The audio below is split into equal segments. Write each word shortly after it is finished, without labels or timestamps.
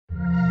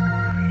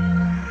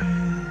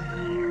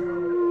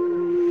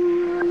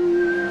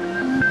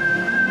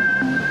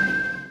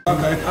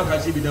How can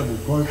she be devil?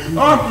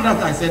 After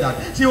that I said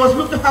that. She was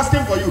looking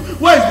asking for you.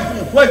 Where is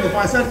Buffon? Where is Buffon?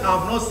 I said, I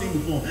have not seen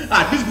Buffon.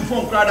 This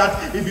Buffon cried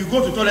that if you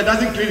go to toilet,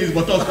 doesn't clean his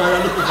buttocks.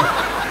 Looking for.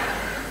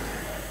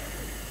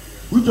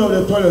 Which of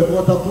the toilet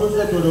water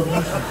closer to the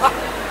WC?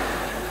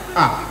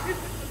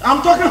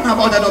 I'm talking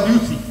about the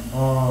WC. I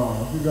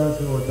think I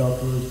say water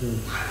closer.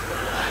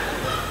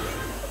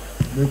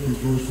 Make you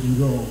go sit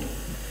down.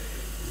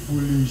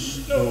 Foolish.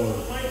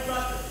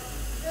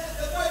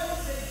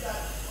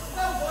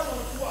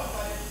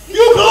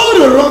 You got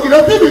it wrong. It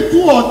will be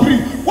 2 or 3.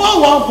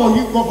 One for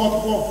him.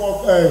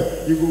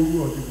 You go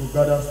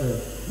gather self.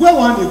 Where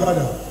one they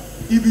gather?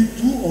 It be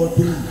 2 or 3.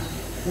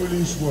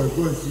 Foolish boy,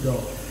 go and sit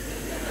down.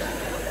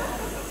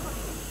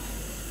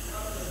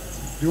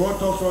 They want to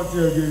talk something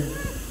again.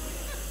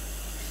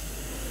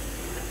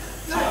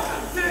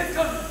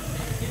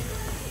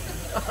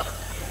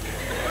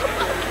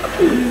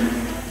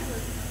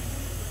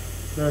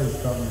 Sir is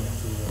coming.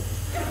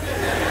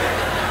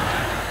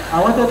 I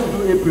wanted to do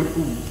April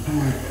Fool.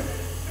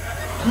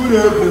 Do the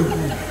April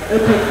Fool.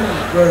 April Fool.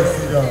 Go and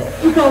sit down.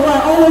 You know why?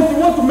 Always you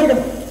want to make a...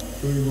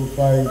 So you go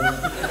fight.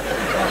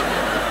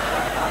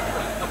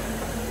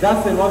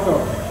 That's a lot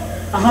of...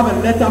 I have a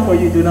letter for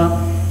you, Jonah.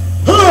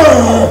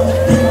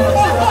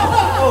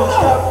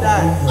 Stop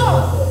that.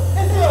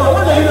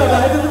 What do you know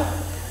about it?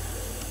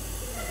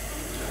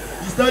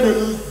 You start to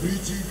lose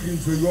bleaching cream,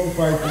 so you won't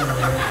fight him.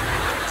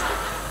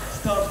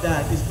 Stop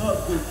that. It's not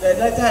good. The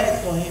letter is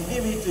for him.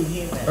 Give it to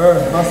him.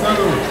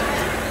 Marcelo.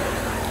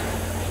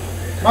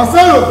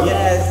 Marcelo!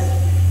 Yes.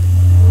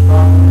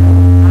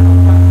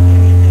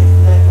 Give him his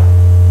letter.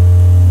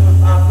 Look,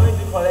 I'm going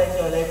to collect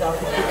your letter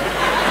for you.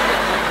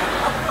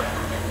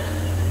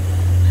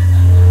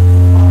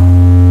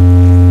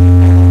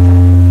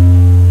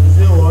 You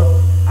say what?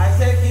 I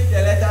said give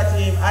the letter to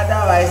him,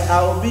 otherwise I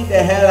will beat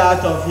the hell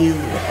out of you.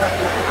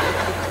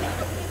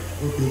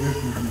 Okay, let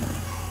me do.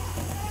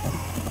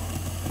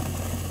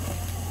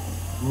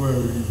 Go ahead,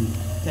 read it.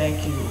 Thank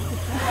you.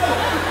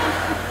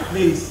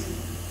 Please.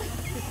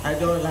 I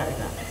don't like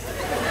that.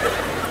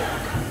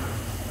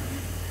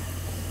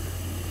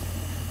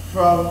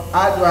 From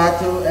Adwa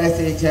to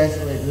SHS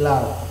with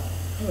love.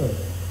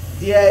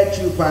 Dear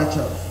Chupa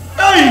Chops.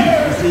 Hey!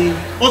 You see,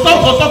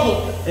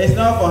 Osako. it's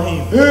not for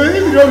him. Hey,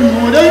 if you don't be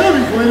one, then you don't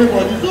be for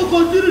anybody. So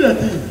continue the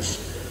thing.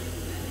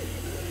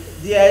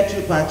 Dear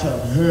Chupa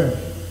Chops,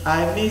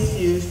 I miss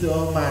you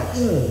so much.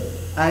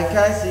 I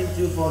can't seem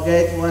to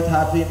forget what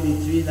happened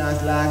between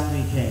us last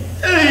weekend.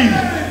 Hey!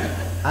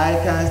 I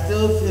can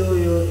still feel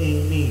you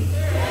in me.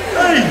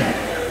 Hey!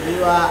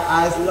 You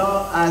are as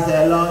long as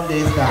a long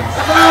distance.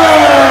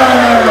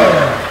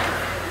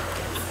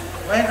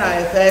 When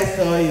I first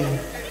saw you,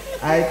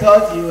 I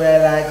thought you were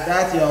like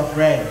that your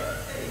friend,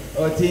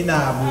 Otina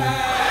Abu.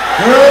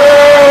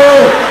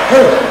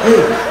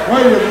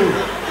 Why you do?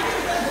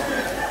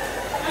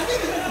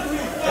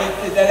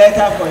 It's a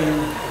letter for you.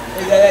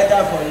 It's a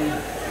letter for you.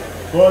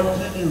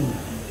 Continue.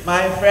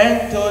 My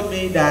friend told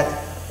me that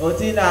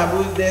Otina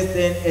Abu's this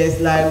thing is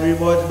like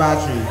remote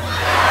battery.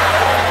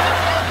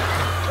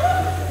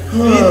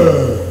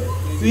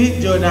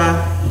 Sweet Jonah,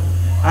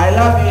 I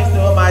love you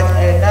so much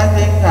and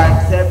nothing can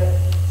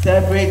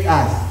separate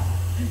us.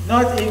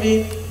 Not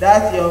even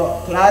that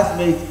your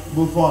classmate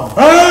Buffon.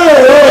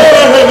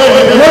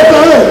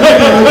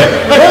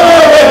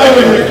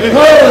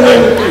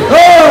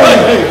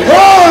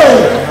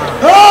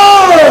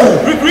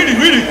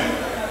 Read it.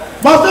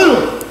 Marcelo!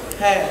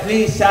 Hey,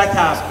 please shut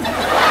up.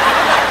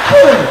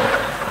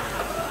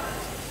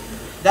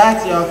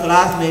 That's your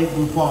classmate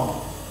Buffon.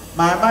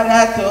 My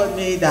mother told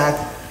me that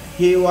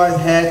he was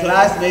her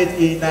classmate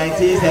in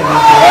 1970.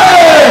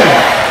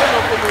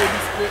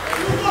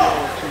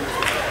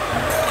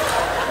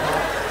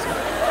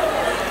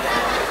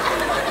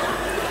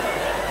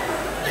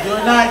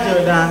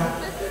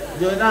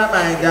 Jonah,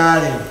 my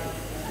darling.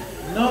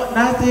 No,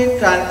 nothing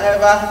can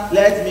ever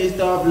let me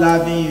stop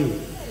loving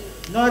you.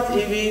 Not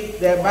even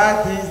the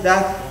bad things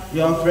that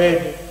your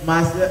friend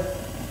must.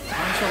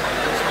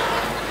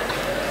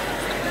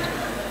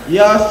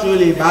 Yours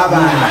truly,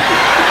 bye-bye.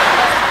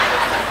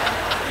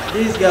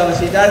 This girl,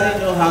 she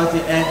doesn't know how to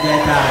end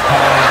letters.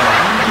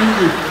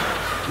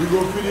 You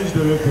go finish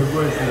the letter. Go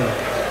and sit down.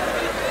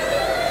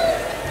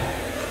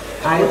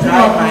 I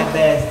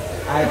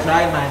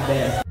tried my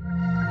best.